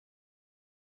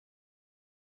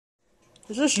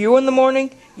Is this you in the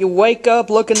morning? You wake up,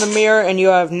 look in the mirror, and you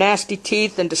have nasty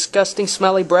teeth and disgusting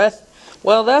smelly breath?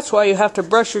 Well, that's why you have to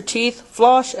brush your teeth,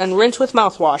 floss, and rinse with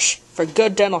mouthwash for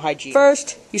good dental hygiene.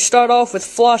 First, you start off with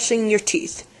flossing your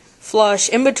teeth. Flush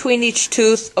in between each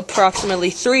tooth approximately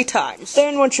 3 times.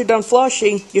 Then once you're done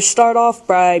flossing, you start off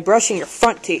by brushing your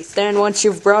front teeth. Then once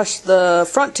you've brushed the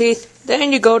front teeth,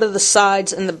 then you go to the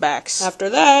sides and the backs. After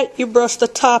that, you brush the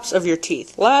tops of your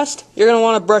teeth. Last, you're going to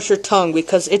want to brush your tongue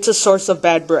because it's a source of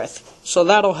bad breath. So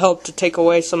that'll help to take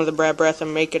away some of the bad breath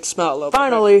and make it smell a little bit.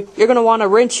 Finally, you're going to want to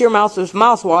rinse your mouth with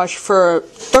mouthwash for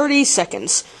 30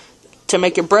 seconds to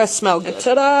make your breath smell good. And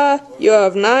ta-da! You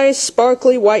have nice,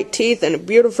 sparkly white teeth and a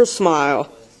beautiful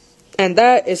smile. And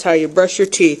that is how you brush your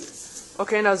teeth.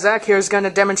 Okay, now Zach here is going to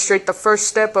demonstrate the first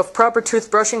step of proper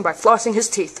toothbrushing by flossing his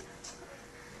teeth.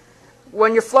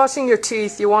 When you're flossing your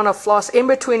teeth, you want to floss in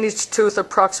between each tooth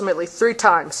approximately 3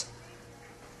 times.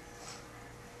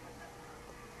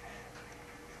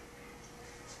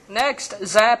 Next,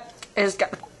 Zach is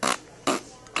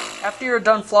after you're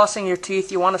done flossing your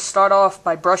teeth, you want to start off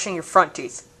by brushing your front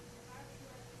teeth.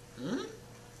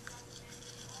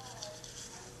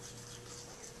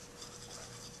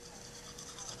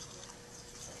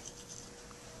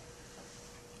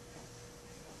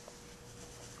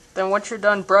 Then once you're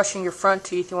done brushing your front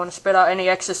teeth, you want to spit out any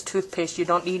excess toothpaste you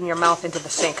don't need in your mouth into the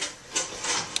sink.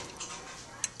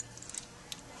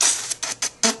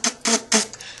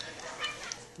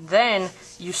 Then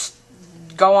you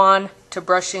go on to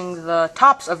brushing the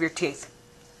tops of your teeth.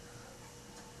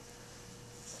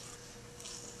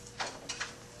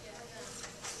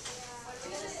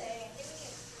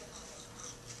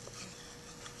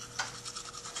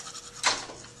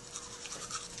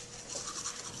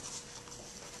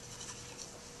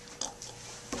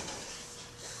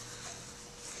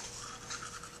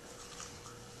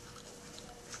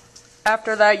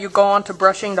 After that, you go on to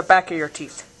brushing the back of your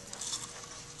teeth.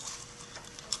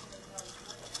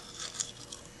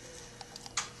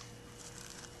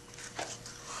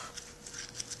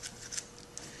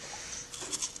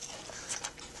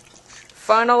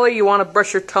 Finally, you want to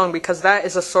brush your tongue because that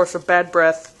is a source of bad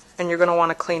breath and you're going to want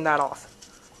to clean that off.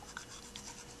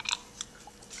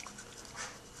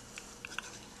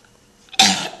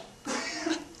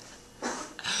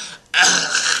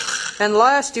 And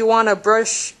last, you want to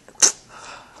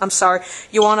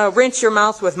rinse your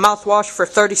mouth with mouthwash for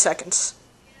 30 seconds.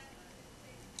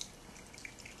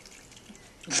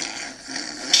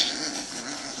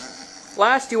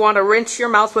 Last, you want to rinse your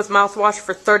mouth with mouthwash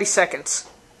for 30 seconds.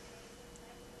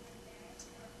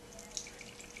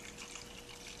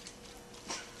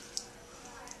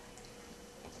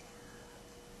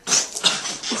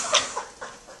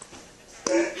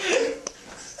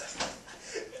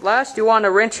 Last, you want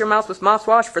to rinse your mouth with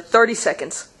mouthwash for 30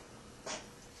 seconds.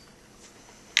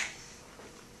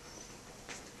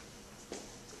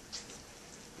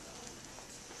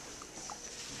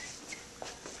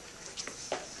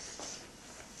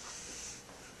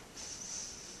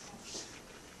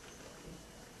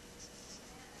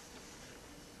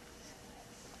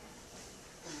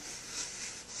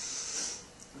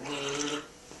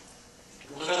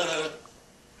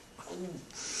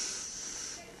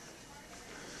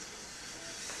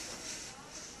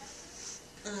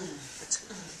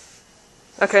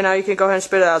 Okay, now you can go ahead and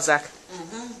spit it out, Zach.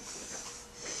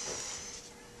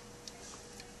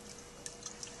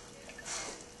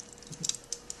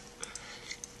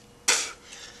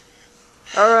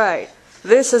 Alright,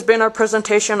 this has been our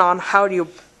presentation on how you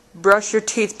brush your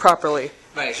teeth properly.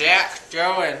 By Zach,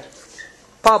 Joe, and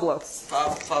Pablo.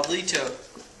 Pablito.